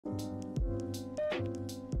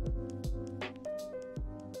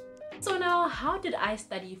So now, how did I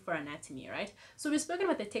study for anatomy, right? So we've spoken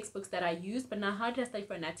about the textbooks that I used, but now how did I study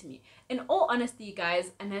for anatomy? In all honesty, guys,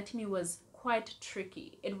 anatomy was quite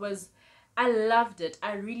tricky. I loved it.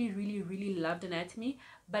 I really, really, really loved anatomy,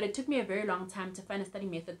 but it took me a very long time to find a study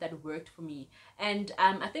method that worked for me. And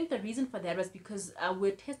I think the reason for that was because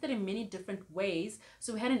we're tested in many different ways.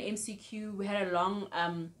 So we had an MCQ, we had a long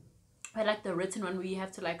I had like the written one where you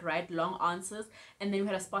have to like write long answers, and then we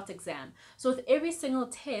had a spot exam. So with every single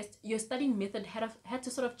test, your studying method had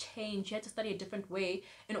to sort of change. You had to study a different way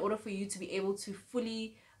in order for you to be able to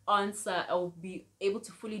fully answer or be able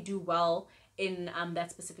to fully do well in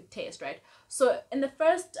that specific test, right? So in the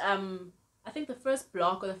first I think the first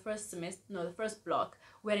block, or the first semester, no, the first block,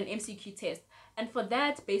 we had an MCQ test. And for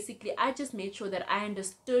that, basically, I just made sure that I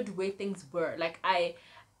understood where things were. Like I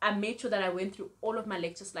made sure that I went through all of my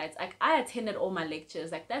lecture slides. Like I attended all my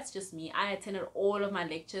lectures. Like that's just me. I attended all of my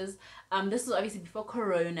lectures. This was obviously before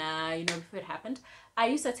Corona, you know, before it happened. I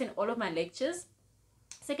used to attend all of my lectures.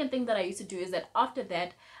 Second thing that I used to do is that after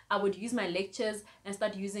that, I would use my lectures and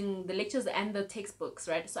start using the lectures and the textbooks,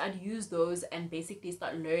 right? So I'd use those and basically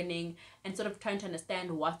start learning and sort of trying to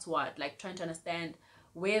understand what's what, like trying to understand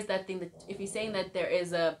where's that thing that, if you're saying that there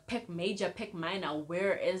is a pec major, pec minor,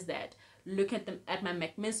 where is that? Look at them at my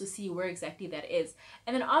McMins to see where exactly that is.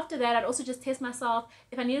 And then after that, I'd also just test myself.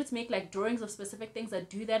 If I needed to make like drawings of specific things, I'd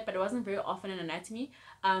do that, but it wasn't very often in anatomy.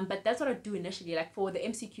 But that's what I'd do initially. Like for the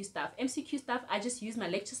MCQ stuff, I just use my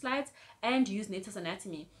lecture slides and use Natus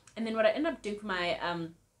Anatomy. And then what I end up doing for my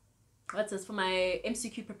for my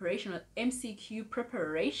MCQ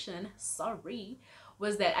preparation, sorry,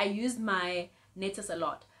 was that I used my Natus a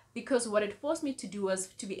lot. Because what it forced me to do was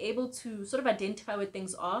to be able to sort of identify what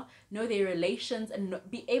things are, know their relations, and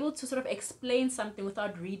be able to sort of explain something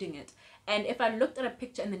without reading it. And if I looked at a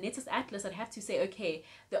picture in the Natus Atlas, I'd have to say, okay,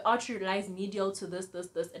 the artery lies medial to this.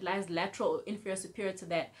 It lies lateral or inferior superior to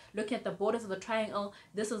that. Looking at the borders of the triangle,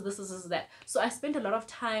 this is that. So I spent a lot of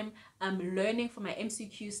time learning for my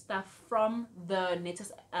MCQ stuff from the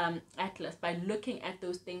Natus Atlas by looking at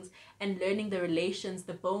those things and learning the relations,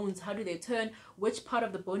 the bones, how do they turn, which part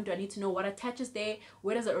of the bone do I need to know, what attaches there,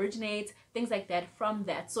 where does it originate, things like that from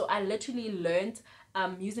that. So I literally learned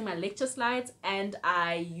using my lecture slides, and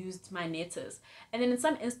I used my Natus. And then in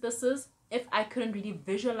some instances, if I couldn't really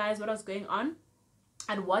visualize what was going on,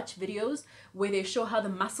 I'd watch videos where they show how the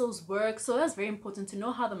muscles work. So that's very important to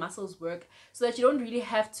know how the muscles work, so that you don't really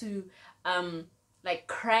have to like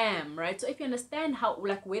cram, right? So if you understand how,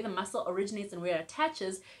 like, where the muscle originates and where it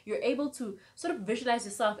attaches, you're able to sort of visualize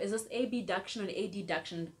yourself, is this abduction or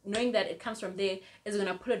adduction, knowing that it comes from there. Is it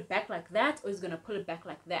going to pull it back like that, or is it going to pull it back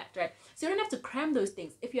like that, right? So you don't have to cram those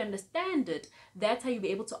things. If you understand it, that's how you'll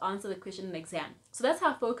be able to answer the question in the exam. So that's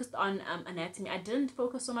how I focused on anatomy. I didn't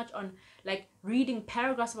focus so much on like reading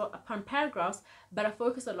paragraphs upon paragraphs, but I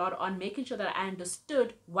focused a lot on making sure that I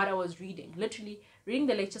understood what I was reading, literally reading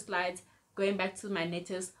the lecture slides, going back to my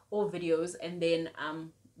Natus or videos, and then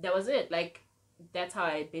that was it. Like that's how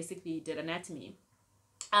I basically did anatomy.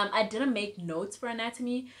 I didn't make notes for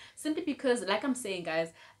anatomy simply because, like I'm saying,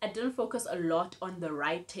 guys, I didn't focus a lot on the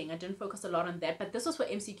writing. I didn't focus a lot on that. But this was for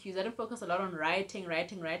MCQs. I didn't focus a lot on writing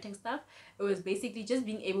stuff. It was basically just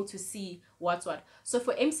being able to see what's what. So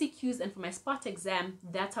for MCQs and for my spot exam,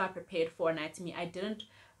 that's how I prepared for anatomy. I didn't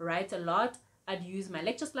write a lot. I'd use my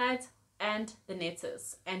lecture slides and the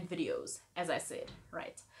Natus and videos, as I said,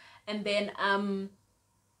 right? And then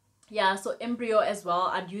yeah, so embryo as well,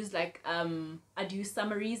 I'd use like I'd use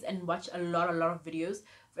summaries and watch a lot of videos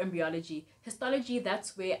for embryology. Histology,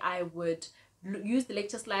 that's where I would use the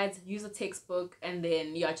lecture slides, use a textbook, and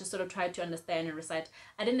then yeah, just sort of try to understand and recite.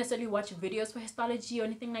 I didn't necessarily watch videos for histology or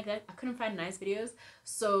anything like that. I couldn't find nice videos.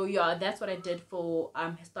 So yeah, that's what I did for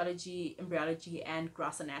histology, embryology, and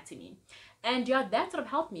gross anatomy. And yeah, that sort of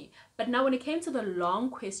helped me. But now when it came to the long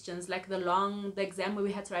questions, like the exam where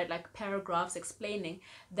we had to write like paragraphs explaining,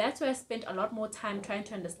 that's where I spent a lot more time trying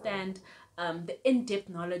to understand the in-depth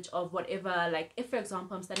knowledge of whatever. Like if, for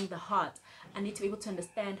example, I'm studying the heart, I need to be able to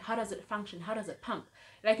understand how does it function, how does it pump,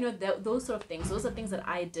 like, you know, those sort of things. Those are things that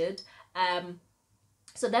I did.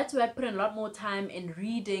 So that's where I put in a lot more time in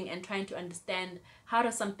reading and trying to understand how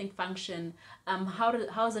does something function,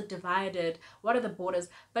 how is it divided, what are the borders.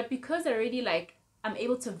 But because I already like I'm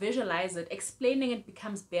able to visualize it, explaining it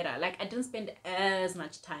becomes better. Like I didn't spend as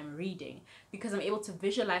much time reading because I'm able to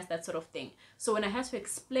visualize that sort of thing. So when I had to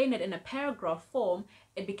explain it in a paragraph form,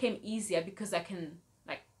 it became easier because I can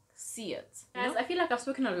see it. Guys, I feel like I've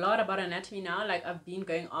spoken a lot about anatomy now, like I've been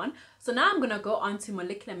going on. So now I'm gonna go on to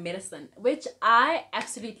molecular medicine, which I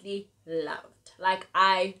absolutely loved. Like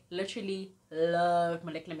I literally loved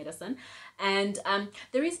molecular medicine. And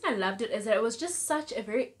the reason I loved it is that it was just such a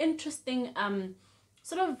very interesting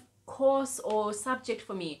sort of course or subject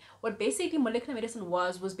for me. What basically molecular medicine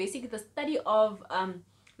was basically the study of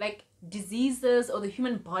like diseases or the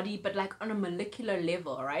human body, but like on a molecular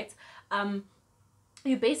level, right?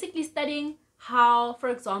 You're basically studying how, for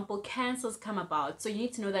example, cancers come about. So you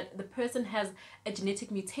need to know that the person has a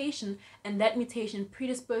genetic mutation, and that mutation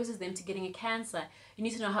predisposes them to getting a cancer. You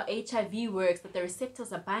need to know how HIV works, that the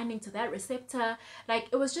receptors are binding to that receptor. Like,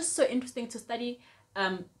 it was just so interesting to study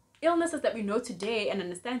illnesses that we know today and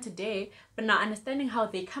understand today, but now understanding how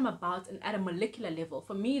they come about and at a molecular level.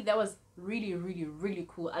 For me, that was really, really, really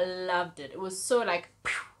cool. I loved it. It was so like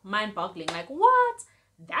mind-boggling. Like, what?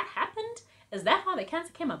 That happened? Is that how the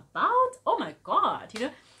cancer came about? Oh my god, you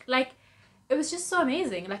know, like, it was just so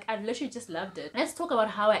amazing. Like, I literally just loved it. Let's talk about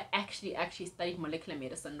how I actually studied molecular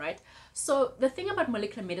medicine, right? So the thing about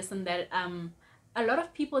molecular medicine that a lot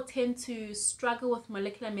of people tend to struggle with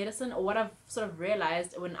molecular medicine, or what I've sort of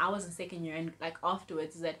realized when I was in second year and like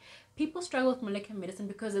afterwards, is that people struggle with molecular medicine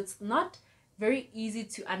because it's not very easy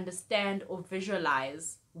to understand or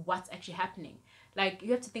visualize what's actually happening. Like,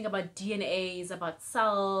 you have to think about DNAs, about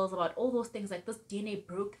cells, about all those things. Like, this DNA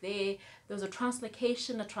broke there was a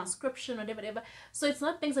translocation, a transcription, whatever. So it's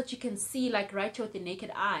not things that you can see like right here with the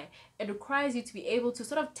naked eye. It requires you to be able to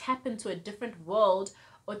sort of tap into a different world,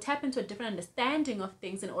 or tap into a different understanding of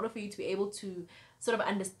things, in order for you to be able to sort of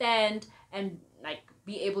understand and like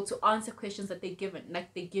be able to answer questions that they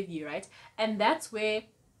give you, right? And that's where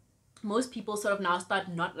most people sort of now start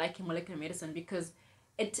not liking molecular medicine, because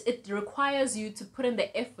it requires you to put in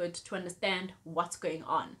the effort to understand what's going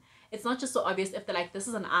on. It's not just so obvious if they're like, this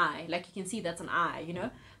is an eye, like you can see that's an eye, you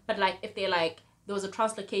know. But like, if they're like, there was a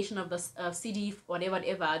translocation of the CD whatever,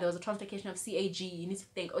 there was a translocation of CAG, you need to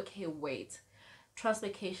think, okay, wait,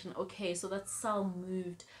 translocation, okay, so that cell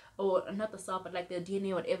moved, or not the cell, but like the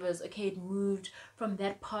DNA, whatever is, okay, it moved from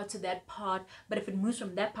that part to that part, but if it moves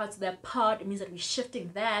from that part to that part, it means that we're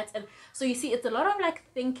shifting that. And so you see, it's a lot of like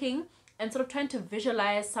thinking and sort of trying to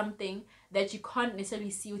visualize something that you can't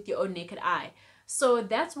necessarily see with your own naked eye. So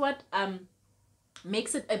that's what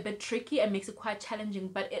makes it a bit tricky and makes it quite challenging,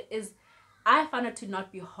 but it is, I found it to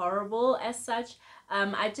not be horrible as such.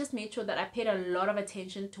 I just made sure that I paid a lot of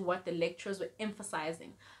attention to what the lecturers were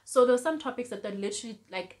emphasizing. So there were some topics that they literally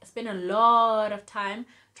like spend a lot of time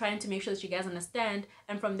trying to make sure that you guys understand.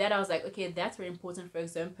 And from that, I was like, okay, that's very important for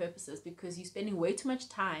exam purposes, because you're spending way too much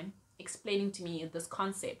time explaining to me this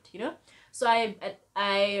concept, you know. So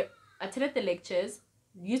I attended the lectures,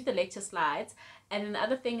 used the lecture slides, and then the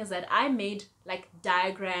other thing is that I made like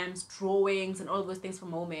diagrams, drawings, and all of those things for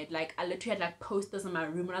MoMed. Like, I literally had like posters in my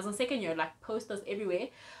room when I was in second year, like posters everywhere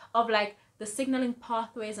of like the signaling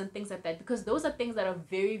pathways and things like that, because those are things that are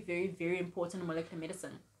very, very, very important in molecular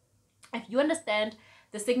medicine. If you understand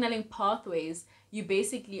the signaling pathways, you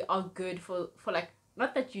basically are good for like,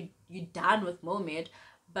 not that you're done with MoMed,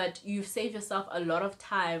 but you've saved yourself a lot of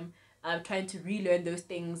time trying to relearn those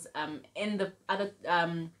things in the other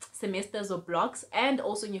semesters or blocks, and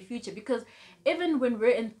also in your future, because even when we're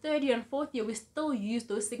in third year and fourth year, we still use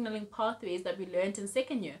those signaling pathways that we learned in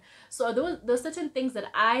second year. So those certain things that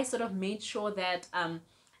I sort of made sure that I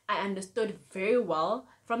understood very well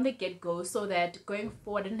from the get-go, so that going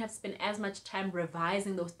forward I didn't have to spend as much time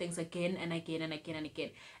revising those things again and again and again and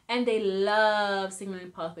again. And they love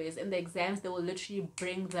signaling pathways. In the exams, they will literally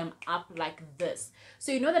bring them up like this.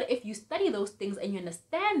 So you know that if you study those things and you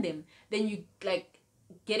understand them, then you like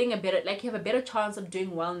getting a better, like, you have a better chance of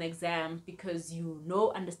doing well in the exam, because you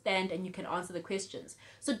know, understand, and you can answer the questions.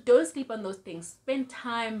 So don't sleep on those things. Spend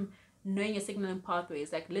time knowing your signaling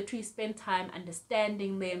pathways, like literally spend time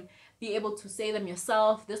understanding them, be able to say them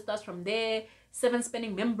yourself. This starts from there,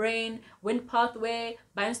 7-spinning membrane, Wnt pathway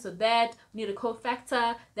binds to that, we need a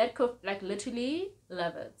cofactor, that like literally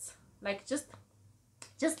love it. Like, just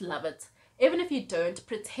love it. Even if you don't,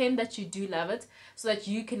 pretend that you do love it, so that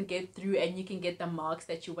you can get through and you can get the marks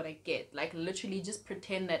that you want to get. Like, literally just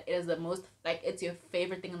pretend that it is the most, like, it's your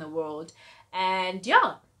favorite thing in the world. And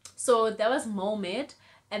yeah, so that was MoMed.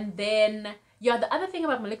 And then, yeah, the other thing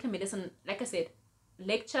about molecular medicine, like I said,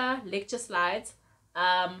 lecture slides,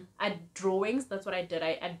 I had drawings. That's what I did.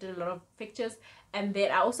 I did a lot of pictures. And then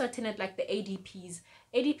I also attended like the ADPs.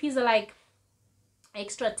 ADPs are like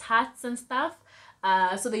extra tasks and stuff.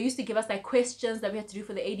 So they used to give us like questions that we had to do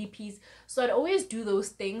for the ADPs. So I'd always do those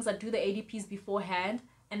things. I'd do the ADPs beforehand.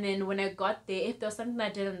 And then when I got there, if there was something I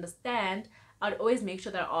didn't understand, I'd always make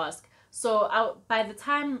sure that I ask. So by the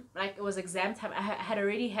time like it was exam time, I had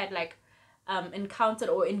already had like encountered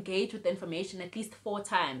or engaged with the information at least 4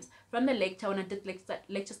 times. From the lecture, when I did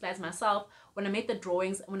lecture slides myself, when I made the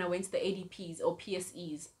drawings, when I went to the ADPs or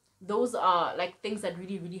PSEs. Those are like things that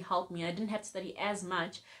really, really helped me. I didn't have to study as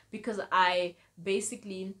much because I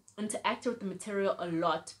basically interacted with the material a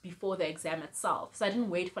lot before the exam itself. So I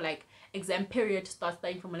didn't wait for like exam period to start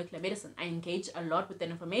studying for molecular medicine. I engaged a lot with the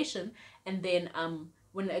information, and then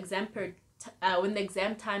when the exam period when the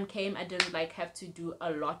exam time came, I didn't like have to do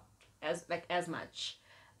a lot as much.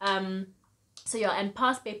 So yeah, and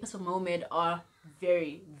past papers for MOMED are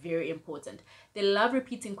very, very important. They love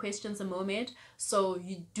repeating questions in MOMED, so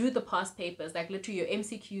you do the past papers, like literally your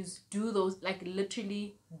MCQs, do those, like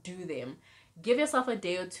literally do them. Give yourself a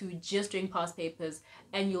day or two just doing past papers,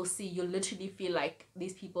 and you'll see, you'll literally feel like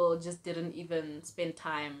these people just didn't even spend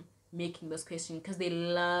time making those questions, because they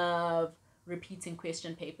love repeating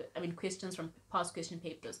questions from past question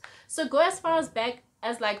papers. So go as far as back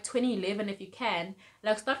as like 2011 if you can,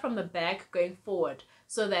 like start from the back going forward,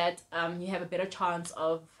 so that you have a better chance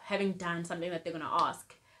of having done something that they're gonna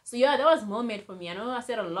ask. So yeah, that was MOMED for me. I know I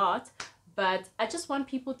said a lot, but I just want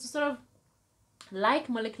people to sort of like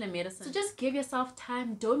molecular medicine. So just give yourself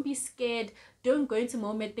time. Don't be scared. Don't go into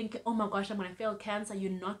MOMED thinking, oh my gosh, I'm gonna fail cancer.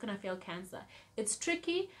 You're not gonna fail cancer. It's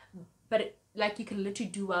tricky, but like you can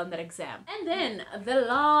literally do well in that exam. And then the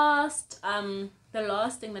last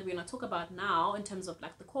thing that we're gonna talk about now in terms of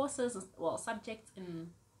like the courses, well, subjects in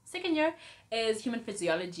second year, is human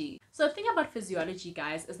physiology. So the thing about physiology,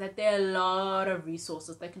 guys, is that there are a lot of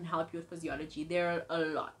resources that can help you with physiology. There are a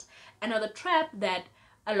lot. And now the trap that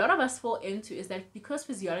a lot of us fall into is that because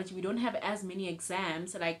physiology, we don't have as many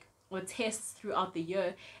exams like or tests throughout the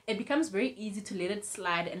year, it becomes very easy to let it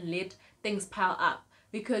slide and let things pile up,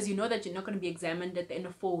 because you know that you're not going to be examined at the end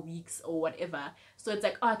of 4 weeks or whatever. So it's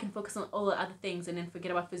like, oh, I can focus on all the other things and then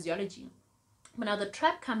forget about physiology. But now the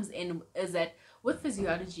trap comes in is that with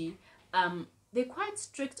physiology, they're quite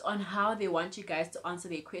strict on how they want you guys to answer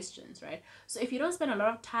their questions, right? So if you don't spend a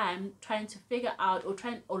lot of time trying to figure out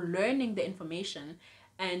or learning the information,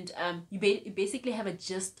 and you basically have a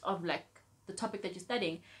gist of like the topic that you're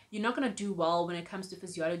studying, you're not going to do well when it comes to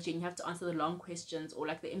physiology and you have to answer the long questions or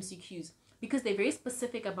like the MCQs, because they're very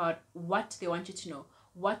specific about what they want you to know,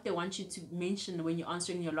 what they want you to mention when you're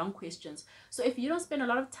answering your long questions. So if you don't spend a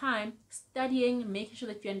lot of time studying, making sure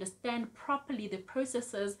that you understand properly the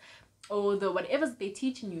processes or the whatever they're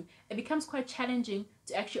teaching you, it becomes quite challenging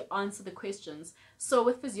to actually answer the questions. So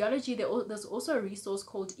with physiology, there's also a resource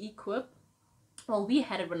called Equip. Well, we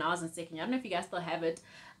had it when I was in second year. I don't know if you guys still have it.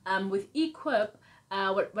 With Equip,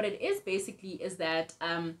 what it is basically is that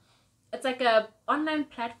it's like a online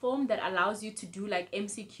platform that allows you to do like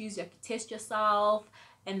MCQs. You have to test yourself,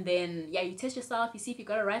 and then yeah, you test yourself, you see if you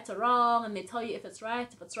got it right or wrong, and they tell you if it's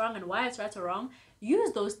right, if it's wrong, and why it's right or wrong.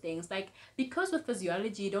 Use those things, like, because with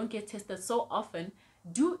physiology you don't get tested so often,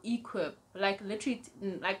 do Equip, like literally,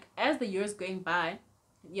 like as the years going by,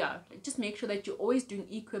 yeah, just make sure that you're always doing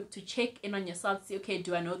Equip to check in on yourself, see, okay,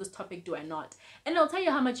 do I know this topic, do I not? And it'll tell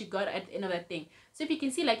you how much you got at the end of that thing. So if you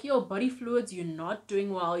can see like your body fluids, you're not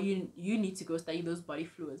doing well, you need to go study those body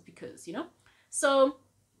fluids, because you know. So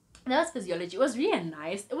that's physiology. It was really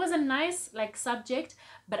nice. It was a nice like subject,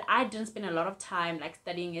 but I didn't spend a lot of time like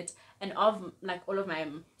studying it. And of like all of my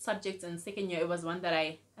subjects in second year, it was one that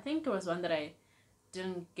I think it was one that I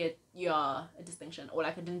didn't get a distinction, or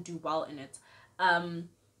like I didn't do well in it.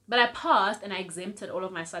 But I passed and I exempted all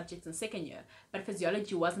of my subjects in second year, but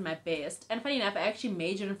physiology wasn't my best. And funny enough, I actually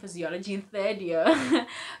majored in physiology in third year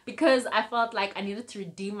because I felt like I needed to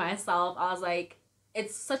redeem myself. I was like,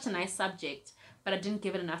 it's such a nice subject, but I didn't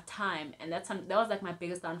give it enough time, and that was like my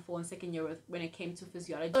biggest downfall in second year when it came to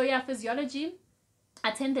physiology. So yeah, physiology,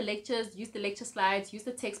 attend the lectures, use the lecture slides, use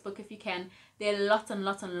the textbook if you can. There are lots and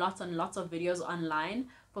lots and lots and lots of videos online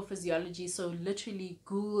for physiology, so literally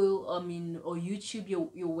Google or YouTube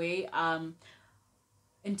your way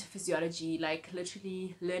into physiology. Like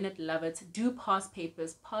literally learn it, love it. Do past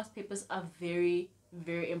papers. Past papers are very,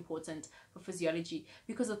 very important for physiology,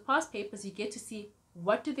 because with past papers you get to see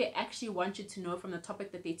what do they actually want you to know from the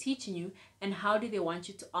topic that they're teaching you, and how do they want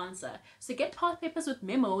you to answer. So get past papers with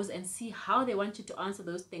memos and see how they want you to answer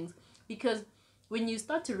those things, because when you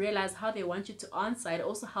start to realize how they want you to answer, it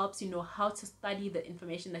also helps you know how to study the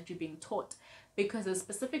information that you're being taught, because there's a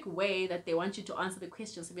specific way that they want you to answer the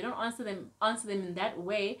questions. If you don't answer them in that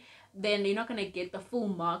way, then you're not going to get the full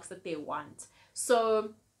marks that they want.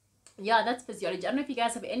 So yeah, that's physiology. I don't know if you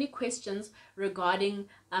guys have any questions regarding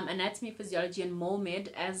anatomy, physiology, and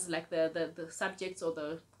MOMED as like the subjects or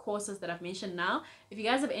the courses that I've mentioned now. If you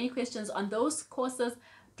guys have any questions on those courses,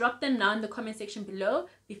 Drop them down in the comment section below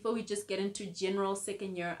before we just get into general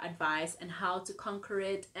second year advice and how to conquer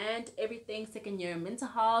it and everything second year, mental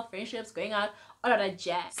health, friendships, going out, all of that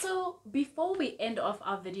jazz. So before we end off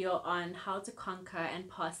our video on how to conquer and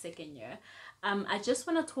pass second year, I just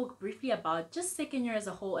want to talk briefly about just second year as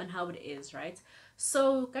a whole and how it is, right?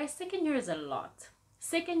 So guys, second year is a lot.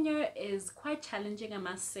 Second year is quite challenging, I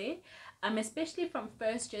must say, especially from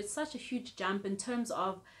first year. It's such a huge jump in terms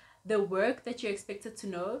of the work that you're expected to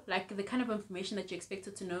know, like the kind of information that you're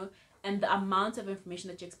expected to know and the amount of information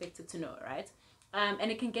that you're expected to know, right?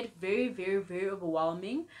 And it can get very, very, very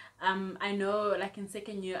overwhelming. I know, like in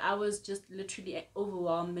second year, I was just literally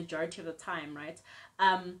overwhelmed majority of the time, right?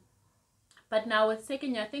 But now with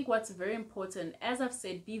second year, I think what's very important, as I've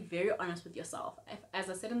said, be very honest with yourself. As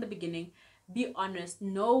I said in the beginning, be honest,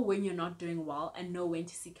 know when you're not doing well and know when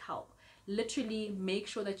to seek help. Literally make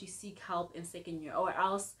sure that you seek help in second year, or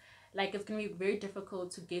else like it's gonna be very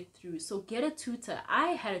difficult to get through. So get a tutor.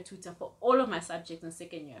 I had a tutor for all of my subjects in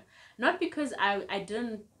second year, not because I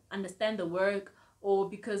didn't understand the work or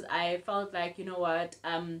because I felt like, you know what,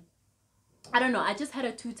 I don't know, I just had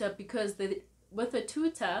a tutor because with a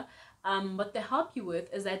tutor, what they help you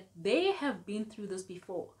with is that they have been through this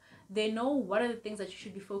before. They know what are the things that you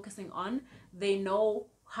should be focusing on. They know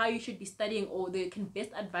how you should be studying, or they can best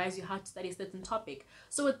advise you how to study a certain topic.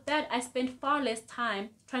 So with that, I spent far less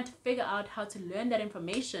time trying to figure out how to learn that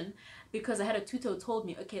information because I had a tutor who told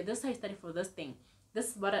me, okay, this is how you study for this thing.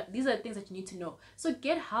 This is these are the things that you need to know. So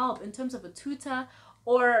get help in terms of a tutor,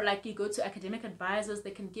 or like you go to academic advisors.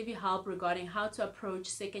 They can give you help regarding how to approach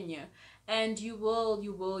second year, and you will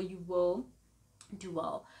do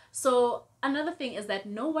well. So another thing is that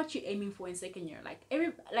know what you're aiming for in second year.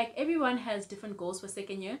 Like everyone has different goals for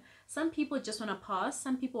second year. Some people just want to pass,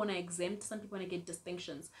 some people want to exempt, some people want to get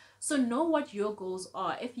distinctions. So know what your goals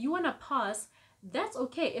are. If you want to pass, that's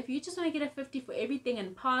okay. If you just want to get a 50 for everything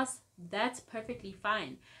and pass, that's perfectly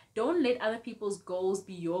fine. Don't let other people's goals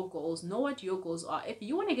be your goals. Know what your goals are. If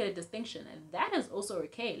you want to get a distinction, that is also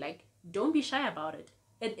okay. Like, don't be shy about it.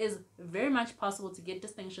 It is very much possible to get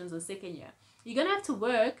distinctions in second year. You're gonna have to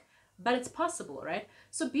work, but it's possible, right?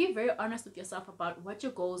 So be very honest with yourself about what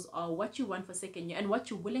your goals are, what you want for second year, and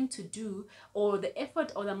what you're willing to do, or the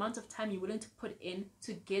effort or the amount of time you're willing to put in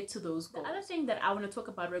to get to those goals. The other thing that I want to talk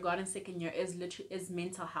about regarding second year is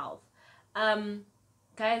mental health.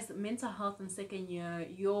 Guys, mental health in second year,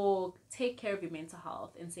 you'll take care of your mental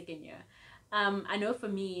health in second year. I know for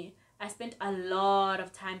me, I spent a lot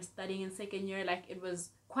of time studying in second year. Like, it was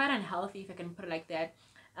quite unhealthy, if I can put it like that.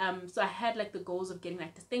 So I had like the goals of getting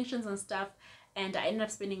like distinctions and stuff, and I ended up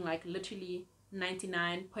spending like literally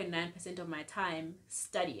 99.9% of my time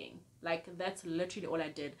studying. Like, that's literally all I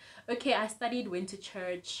did. Okay, I studied, went to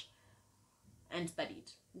church and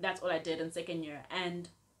studied. That's all I did in second year. And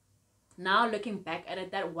now looking back at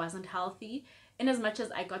it, that wasn't healthy. In as much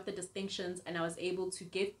as I got the distinctions and I was able to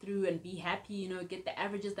get through and be happy, you know, get the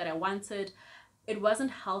averages that I wanted, it wasn't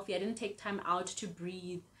healthy. I didn't take time out to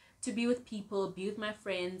breathe, to be with people, be with my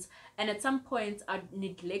friends. And at some point I'd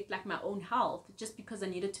neglect like my own health just because I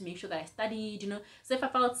needed to make sure that I studied, you know. So if I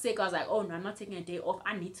felt sick, I was like, oh no, I'm not taking a day off,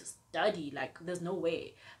 I need to study. Like, there's no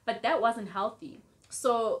way. But that wasn't healthy.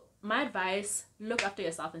 So my advice, look after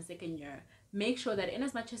yourself in second year. Make sure that in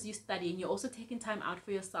as much as you're studying, you're also taking time out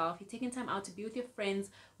for yourself. You're taking time out to be with your friends,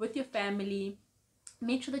 with your family.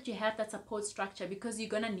 Make sure that you have that support structure because you're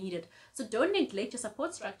gonna need it. So don't neglect your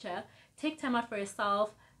support structure. Take time out for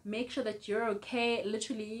yourself. Make sure that you're okay.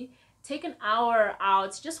 Literally take an hour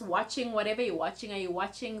out just watching whatever you're watching. Are you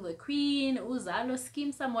watching The Queen, Uzalo,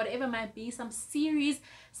 Scheme, some whatever it might be, some series,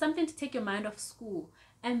 something to take your mind off school,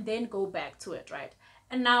 and then go back to it, right?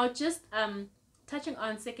 And now just touching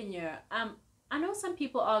on second year, I know some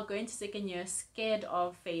people are going to second year scared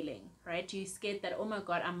of failing, right? You're scared that, oh my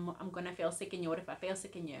god, I'm gonna fail second year. What if I fail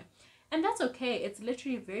second year? And that's okay. It's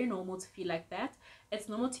literally very normal to feel like that. It's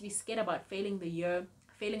normal to be scared about failing the year,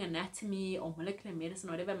 failing anatomy or molecular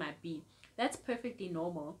medicine, whatever it might be. That's perfectly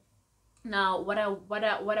normal. Now, what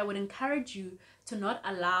I would encourage you to not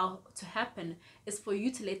allow to happen is for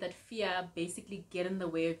you to let that fear basically get in the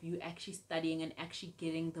way of you actually studying and actually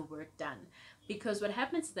getting the work done. Because what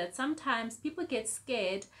happens is that sometimes people get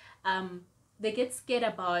scared, they get scared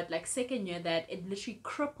about like second year, that it literally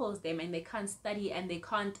cripples them and they can't study and they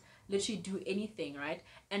can't literally do anything, right?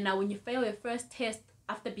 And now when you fail your first test,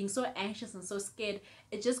 after being so anxious and so scared,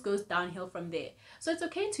 it just goes downhill from there. So it's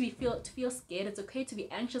okay to feel scared. It's okay to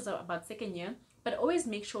be anxious about second year, but always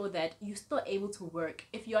make sure that you're still able to work.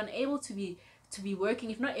 If you're unable to be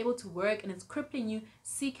working, if you're not able to work and it's crippling you,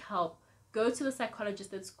 seek help. go to the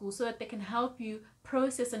psychologist at school so that they can help you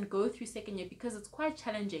process and go through second year, because it's quite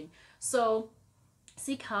challenging. So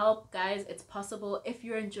seek help, guys. It's possible. If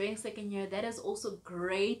you're enjoying second year, that is also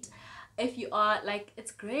great. If you are, like,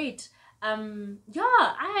 it's great. Yeah,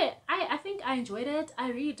 I think I enjoyed it. I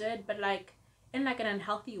really did, but like in like an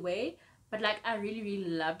unhealthy way. But like I really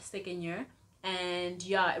loved second year. And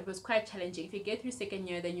yeah, it was quite challenging. If you get through second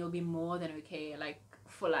year, then you'll be more than okay, like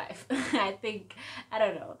for life. I think, I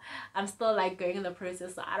don't know, I'm still like going in the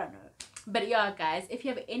process, so I don't know. But yeah, guys, if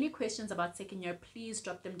you have any questions about second year, please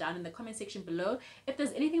drop them down in the comment section below. If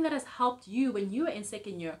there's anything that has helped you when you were in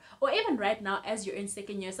second year, or even right now as you're in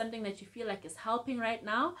second year, something that you feel like is helping right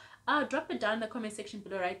now, drop it down in the comment section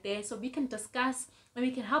below right there, so we can discuss and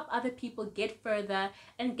we can help other people get further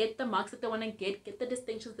and get the marks that they want to get the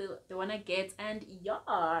distinctions they want to get. And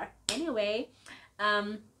yeah, anyway,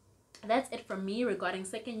 that's it from me regarding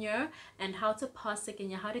second year and how to pass second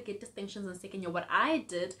year, how to get distinctions in second year, what I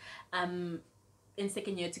did in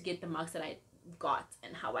second year to get the marks that I got,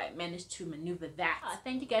 and how I managed to maneuver that.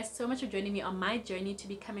 Thank you guys so much for joining me on my journey to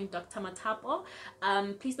becoming Dr. Matapo.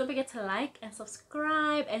 Please don't forget to like and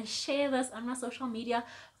subscribe and share this on my social media.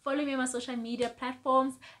 Follow me on my social media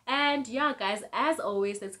platforms. And yeah, guys, as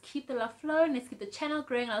always, let's keep the love flowing, let's keep the channel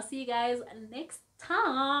growing. I'll see you guys next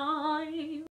time.